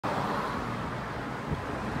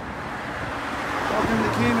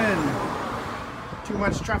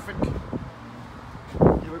much traffic.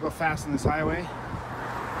 Here we go fast on this highway.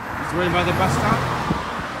 It's waiting by the bus stop.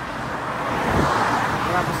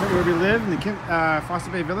 We're opposite where we live in the Foster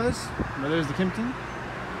Bay Villas. Where there's the Kimpton.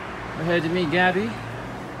 We're headed to meet Gabby.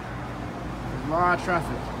 There's a lot of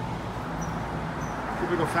traffic.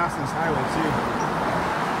 People go fast on this highway too.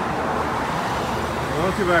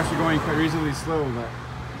 Well, people are actually going quite reasonably slow,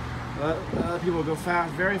 but a lot of people go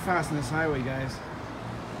fast, very fast on this highway, guys.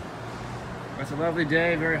 It's a lovely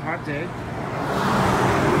day, very hot day.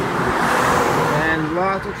 And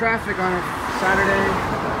lots of traffic on a Saturday,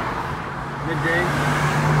 midday.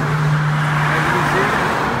 As you can see,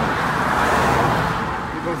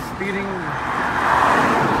 people speeding.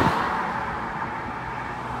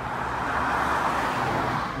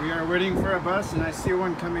 We are waiting for a bus, and I see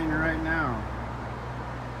one coming right now.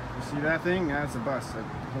 You see that thing? That's a bus.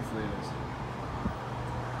 Hopefully it is.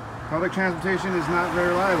 Public transportation is not very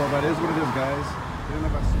reliable, but it is what it is, guys. Get in the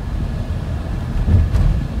bus.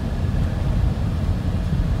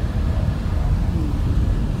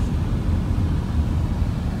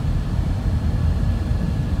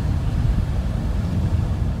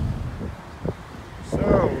 So,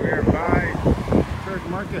 we're by Kirk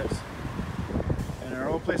Market and our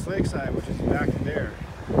old place Lakeside, which is back there.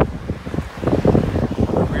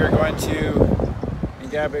 We are going to, and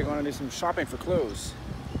Gabby are going to do some shopping for clothes.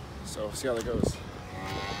 So, see how that goes.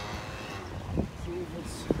 See if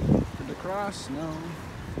it's good to cross. No.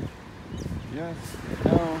 Yes.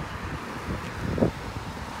 No.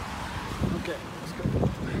 Okay, let's go.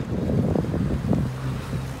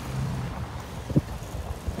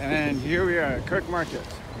 And here we are at Kirk Market,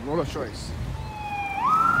 World of Choice.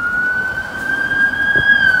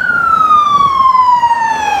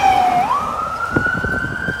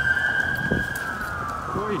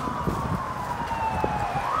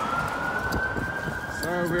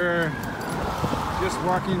 We're just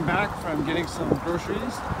walking back from getting some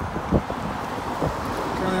groceries.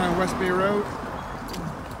 Currently on West Bay Road.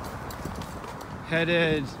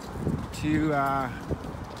 Headed to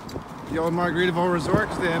the old Margaritaville Resort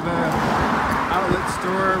because they have an outlet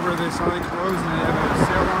store where they're selling clothes and they have a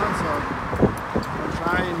sale on, so we'll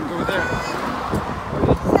try and go there.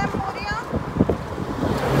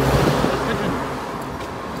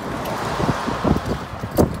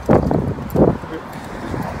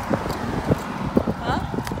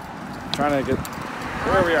 Trying to get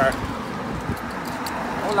where we are.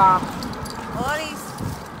 Hola. Boris.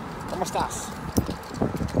 ¿Cómo estás?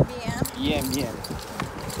 Bien. Bien, bien.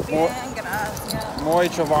 Bien, gracias. Muy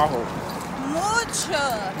trabajo. Mucho.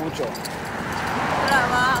 Mucho.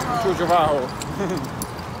 Trabajo. Mucho trabajo.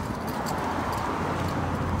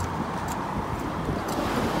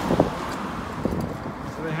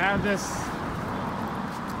 So they have this,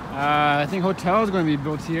 I think hotel is going to be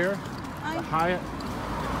built here. The Hyatt.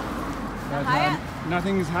 But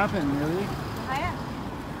nothing's happened really. Hyatt?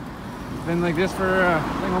 It's been like this for I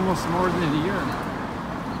think almost more than a year now.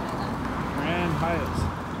 Grand Hyatt.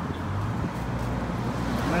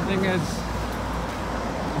 Nothing is.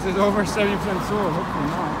 This is over 70% sold. Hopefully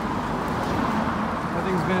not.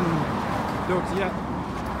 Nothing's been built yet.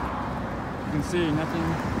 You can see nothing.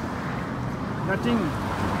 Nothing.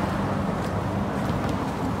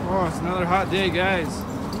 Oh, it's another hot day, guys.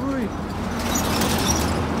 Ooh.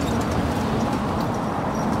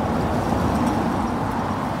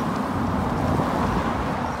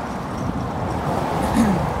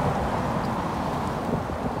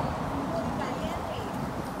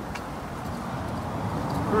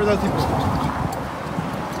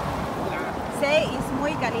 Sí, es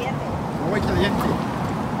muy caliente. Muy caliente.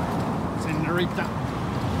 Senorita.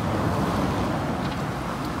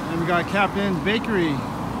 And we got Captain's Bakery.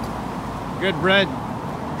 Good bread. I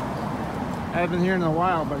haven't been here in a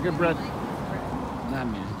while, but good bread. Not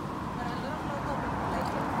me.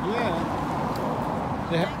 Yeah.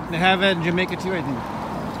 They have that in Jamaica too, I think.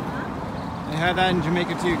 They have that in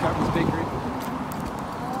Jamaica too, Captain's Bakery.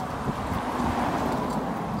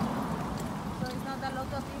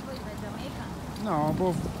 No,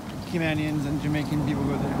 both Caymanians and Jamaican people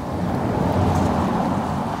go there.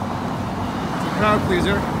 It's a crowd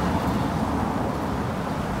pleaser.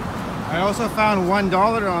 I also found $1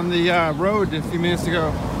 on the road a few minutes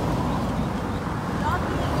ago.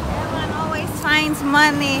 Everyone always finds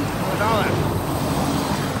money. $1.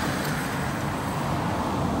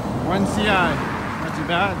 1 CI. Not too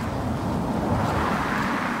bad.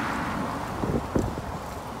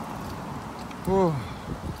 Whew.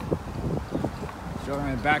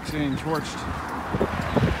 My back's getting torched.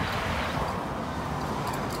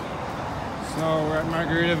 So we're at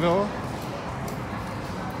Margaritaville.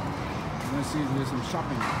 I'm gonna see if there's some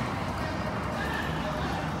shopping.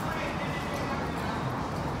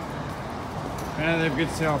 And they have a good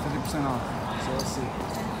sale, 50% off. So let's see.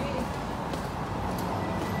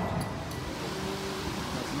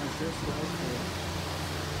 Got some nice shirts.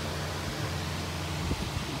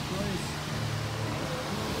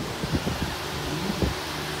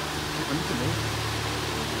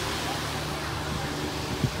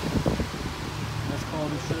 That's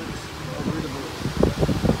quality shirts. Readable.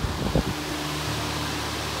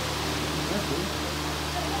 That's good.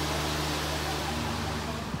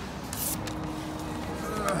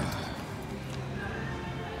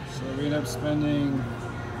 So we end up spending,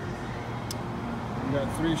 we got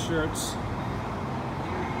 3 shirts.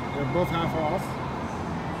 They're both half off.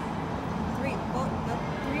 The 3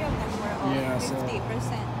 of them were off, Yeah,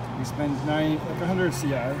 50%. We spend 100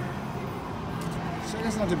 CI. So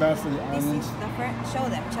that's not too bad for the This island. is the first, show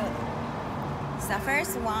them. It's the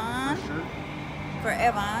first one Shirt. for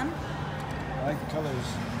Evan. I like the colors.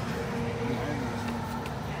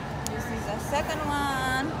 This is the second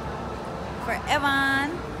one for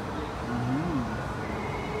Evan.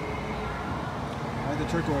 I like the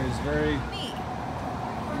turquoise, very. Me.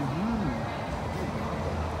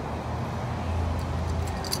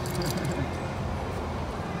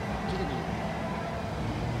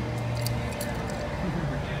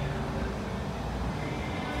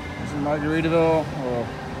 It's in Margaritaville, or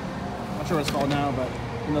not sure what it's called now, but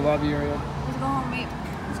in the lobby area. Let's go home, babe.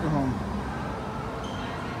 Let's go home.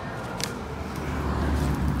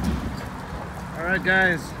 Alright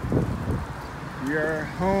guys, we are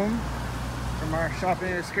home from our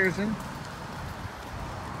shopping excursion.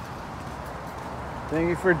 Thank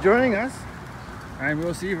you for joining us, and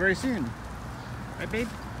we'll see you very soon. Right, babe?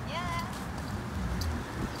 Yeah.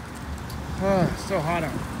 Oh, it's so hot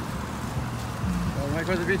out. Well, we might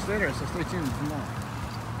go to the beach later, so stay tuned for more.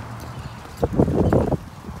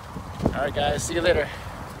 Alright guys, see you later.